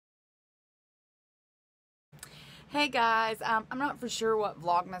Hey guys, I'm not for sure what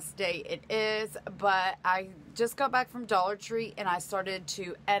Vlogmas Day it is, but I just got back from Dollar Tree and I started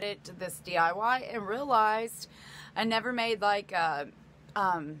to edit this DIY and realized I never made like a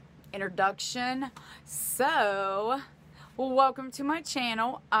introduction. So, well, welcome to my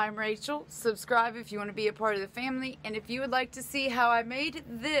channel. I'm Rachel. Subscribe if you want to be a part of the family, and if you would like to see how I made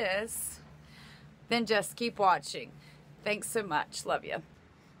this, then just keep watching. Thanks so much. Love you.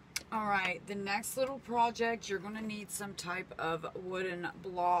 Alright, the next little project, you're going to need some type of wooden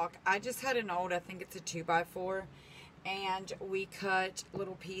block. I just had an old, I think it's a 2x4, and we cut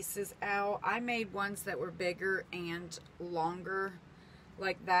little pieces out. I made ones that were bigger and longer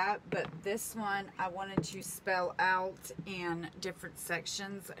like that, but this one I wanted to spell out in different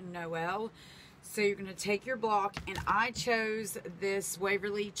sections, Noel. So you're going to take your block, and I chose this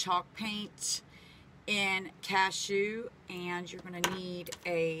Waverly chalk paint in cashew, and you're going to need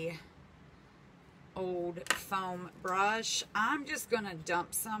a old foam brush. I'm just going to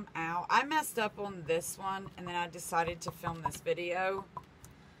dump some out. I messed up on this one and then I decided to film this video,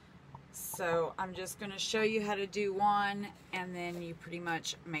 so I'm just going to show you how to do one, and then you pretty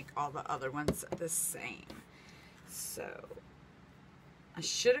much make all the other ones the same. So I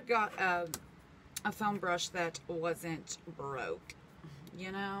should have got a foam brush that wasn't broke,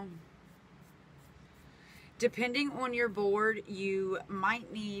 you know. Depending on your board, you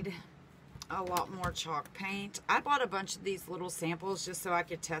might need a lot more chalk paint. I bought a bunch of these little samples just so I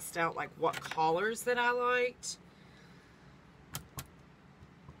could test out like what colors that I liked.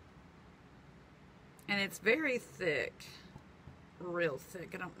 And it's very thick, real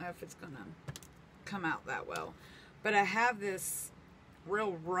thick. I don't know if it's gonna come out that well, but I have this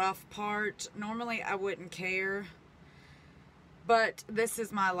real rough part. Normally I wouldn't care, but this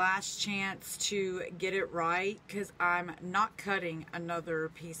is my last chance to get it right because I'm not cutting another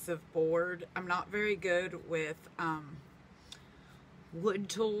piece of board. I'm not very good with wood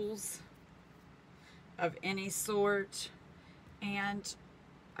tools of any sort. And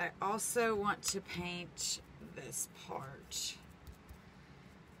I also want to paint this part.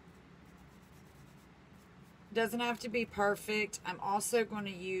 Doesn't have to be perfect. I'm also going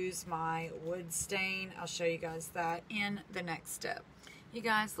to use my wood stain. I'll show you guys that in the next step. You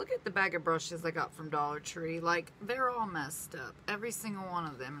guys, look at the bag of brushes I got from Dollar Tree. Like, they're all messed up. Every single one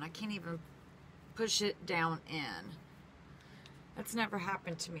of them. And I can't even push it down in. That's never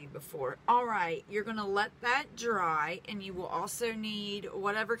happened to me before. Alright, you're going to let that dry. And you will also need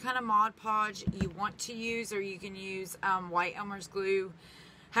whatever kind of Mod Podge you want to use. Or you can use white Elmer's glue.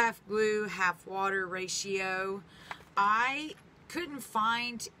 Half glue, half water ratio. I couldn't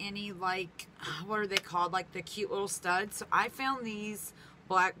find any, like, what are they called? Like the cute little studs. So I found these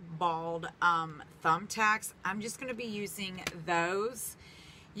black balled thumbtacks. I'm just going to be using those.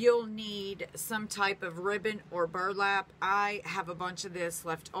 You'll need some type of ribbon or burlap. I have a bunch of this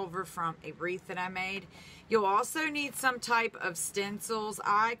left over from a wreath that I made. You'll also need some type of stencils.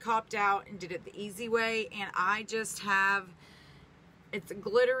 I copped out and did it the easy way, and I just have... It's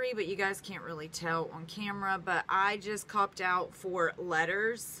glittery, but you guys can't really tell on camera, but I just copped out for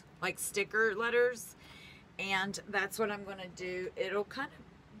letters, like sticker letters, and that's what I'm going to do. It'll kind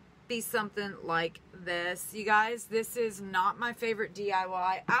of be something like this. You guys, this is not my favorite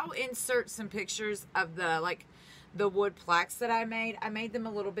DIY. I'll insert some pictures of the wood plaques that I made. I made them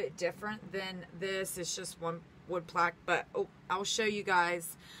a little bit different than this. It's just one wood plaque, but I'll show you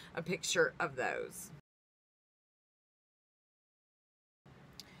guys a picture of those.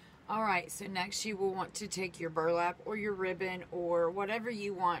 Alright, so next you will want to take your burlap or your ribbon or whatever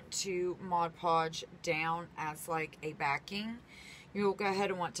you want to Mod Podge down as like a backing. You'll go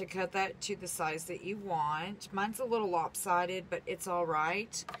ahead and want to cut that to the size that you want. Mine's a little lopsided, but it's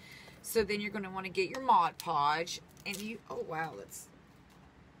alright. So then you're going to want to get your Mod Podge, and you, oh wow,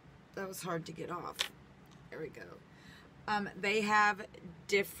 that was hard to get off. There we go. They have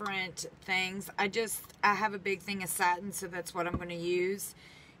different things. I have a big thing of satin, so that's what I'm going to use.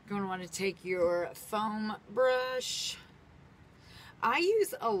 You're going to want to take your foam brush. I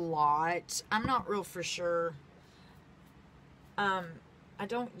use a lot. I'm not real for sure. I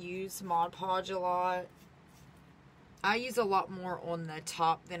don't use Mod Podge a lot. I use a lot more on the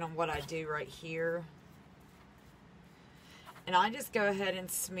top than on what I do right here. And I just go ahead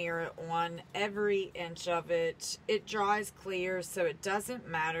and smear it on every inch of it. It dries clear, so it doesn't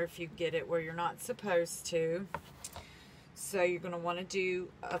matter if you get it where you're not supposed to. So you're going to want to do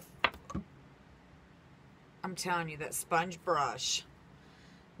I'm telling you, that sponge brush.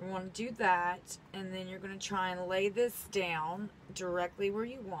 You want to do that, and then you're going to try and lay this down directly where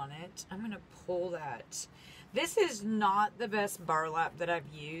you want it. I'm going to pull that. This is not the best burlap that I've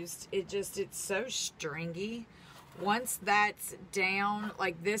used. It's so stringy Once that's down,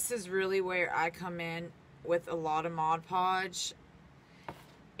 like this is really where I come in with a lot of Mod Podge.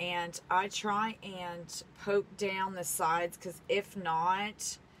 And I try and poke down the sides, because if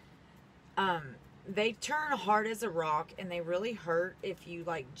not, they turn hard as a rock and they really hurt if you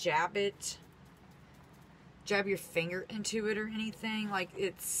like jab your finger into it or anything. Like,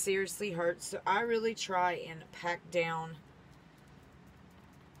 it seriously hurts. So I really try and pack down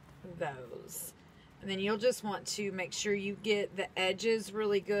those. And then you'll just want to make sure you get the edges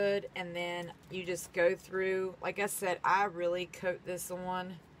really good, and then you just go through. Like I said, I really coat this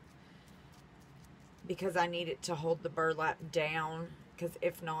on because I need it to hold the burlap down, because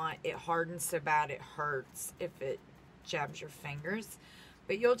if not, it hardens so bad it hurts if it jabs your fingers.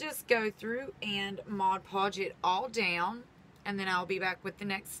 But you'll just go through and Mod Podge it all down, and then I'll be back with the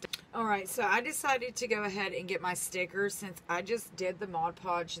next step. Alright, so I decided to go ahead and get my stickers since I just did the Mod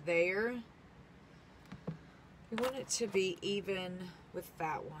Podge there. We want it to be even with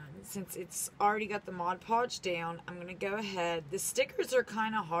that one. Since it's already got the Mod Podge down, I'm going to go ahead. The stickers are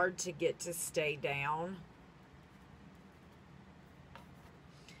kind of hard to get to stay down.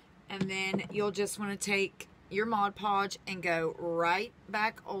 And then you'll just want to take your Mod Podge and go right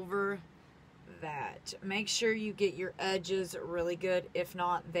back over that. Make sure you get your edges really good. If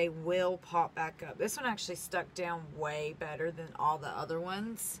not, they will pop back up. This one actually stuck down way better than all the other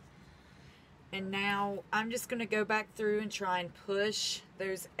ones. And now I'm just going to go back through and try and push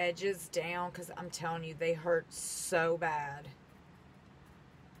those edges down, because I'm telling you, they hurt so bad.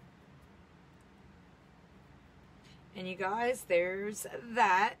 And you guys, there's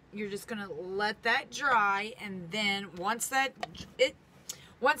that. You're just going to let that dry, and then once this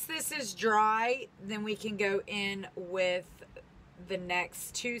is dry, then we can go in with the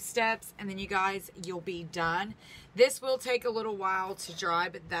next two steps, and then you guys, you'll be done. This will take a little while to dry,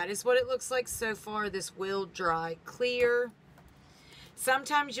 but that is what it looks like so far. This will dry clear.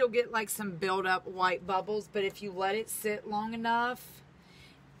 Sometimes you'll get like some build-up white bubbles, but if you let it sit long enough,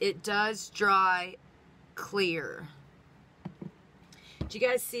 it does dry clear. Do you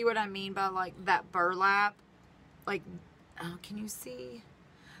guys see what I mean by like that burlap? Like, oh, can you see?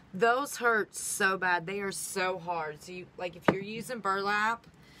 Those hurt so bad. They are so hard. So you, like, if you're using burlap,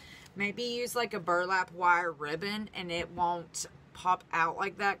 maybe use like a burlap wire ribbon and it won't pop out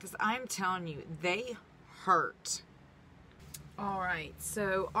like that, because I'm telling you, they hurt. Alright,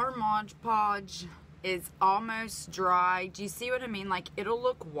 so our Mod Podge is almost dry. Do you see what I mean? Like, it'll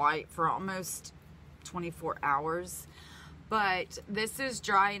look white for almost 24 hours. But this is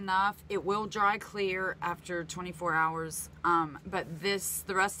dry enough. It will dry clear after 24 hours. But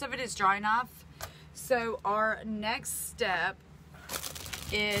the rest of it is dry enough. So our next step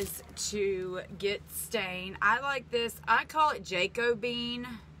is to get stain. I like this. I call it Jacobine.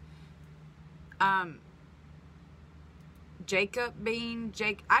 I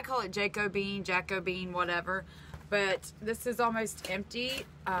call it Jacobine, whatever. But this is almost empty.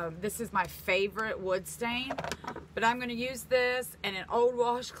 This is my favorite wood stain. But I'm going to use this and an old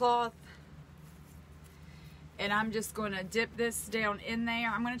washcloth. And I'm just going to dip this down in there.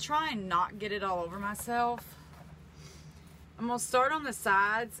 I'm going to try and not get it all over myself. I'm going to start on the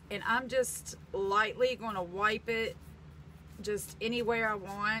sides. And I'm just lightly going to wipe it just anywhere I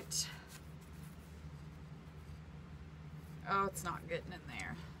want. Oh, it's not getting in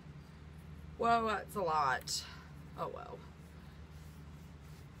there. Whoa, that's a lot. Oh well.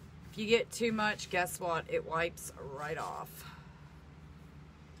 If you get too much, guess what? It wipes right off.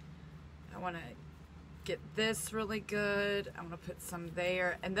 I want to get this really good. I'm going to put some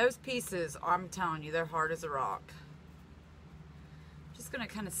there. And those pieces, I'm telling you, they're hard as a rock. I'm just going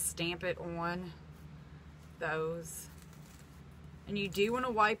to kind of stamp it on those. And you do want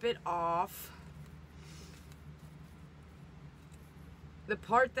to wipe it off. The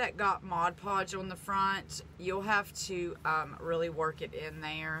part that got Mod Podge on the front, you'll have to really work it in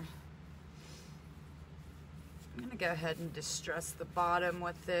there. I'm going to go ahead and distress the bottom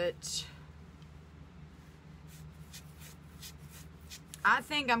with it. I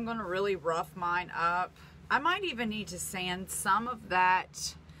think I'm going to really rough mine up. I might even need to sand some of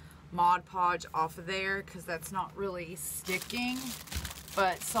that Mod Podge off of there, because that's not really sticking.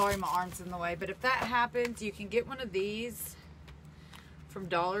 But sorry, my arm's in the way. But if that happens, you can get one of these from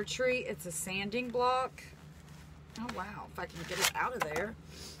Dollar Tree. It's a sanding block. Oh wow, if I can get it out of there.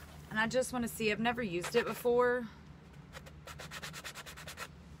 And I just want to see, I've never used it before.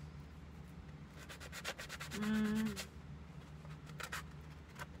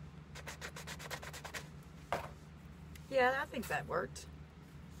 Yeah, I think that worked.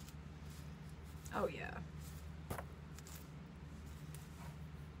 Oh yeah.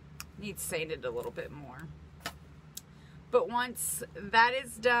 Needs sanded a little bit more. But once that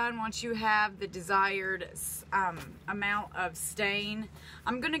is done, once you have the desired amount of stain,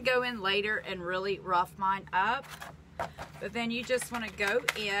 I'm going to go in later and really rough mine up. But then you just want to go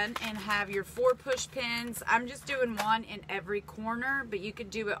in and have your 4 push pins. I'm just doing one in every corner, but you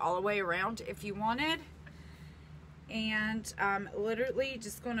could do it all the way around if you wanted. And literally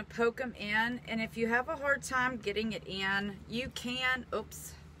just going to poke them in. And if you have a hard time getting it in, you can,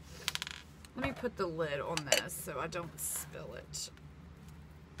 oops, let me put the lid on this so I don't spill it.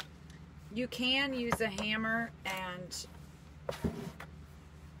 You can use a hammer and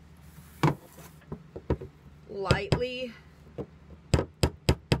lightly,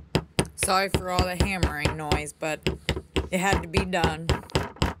 sorry for all the hammering noise, but it had to be done.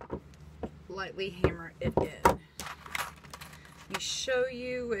 Lightly hammer it in. Let me show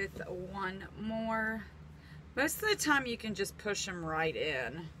you with one more. Most of the time you can just push them right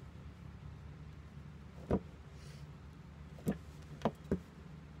in.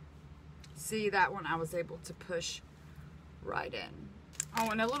 See, that one I was able to push right in.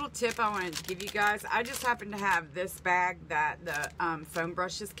 Oh, and a little tip I wanted to give you guys. I just happen to have this bag that the foam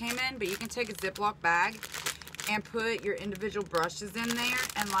brushes came in, but you can take a Ziploc bag and put your individual brushes in there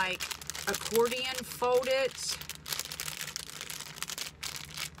and like accordion fold it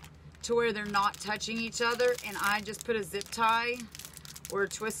to where they're not touching each other. And I just put a zip tie or a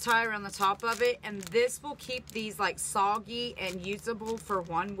twist tie around the top of it, and this will keep these like soggy and usable for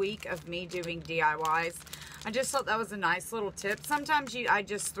 1 week of me doing DIYs. I just thought that was a nice little tip. Sometimes I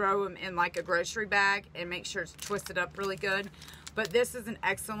just throw them in like a grocery bag and make sure it's twisted up really good. But this is an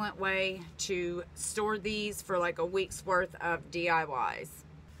excellent way to store these for like a week's worth of DIYs.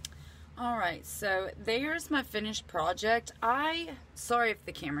 Alright, so there's my finished project. Sorry if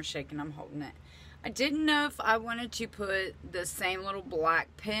the camera's shaking, I'm holding it. I didn't know if I wanted to put the same little black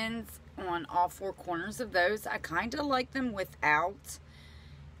pins on all 4 corners of those. I kind of like them without.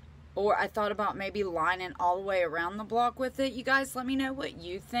 Or I thought about maybe lining all the way around the block with it. You guys let me know what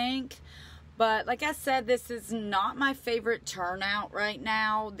you think. But like I said, this is not my favorite turnout right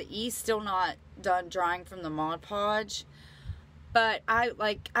now. The E's still not done drying from the Mod Podge. But I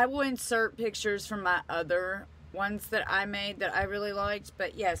will insert pictures from my other ones that I made that I really liked.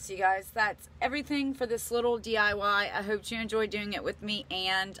 But yes, you guys, that's everything for this little DIY. I hope you enjoyed doing it with me,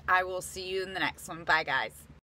 and I will see you in the next one. Bye, guys.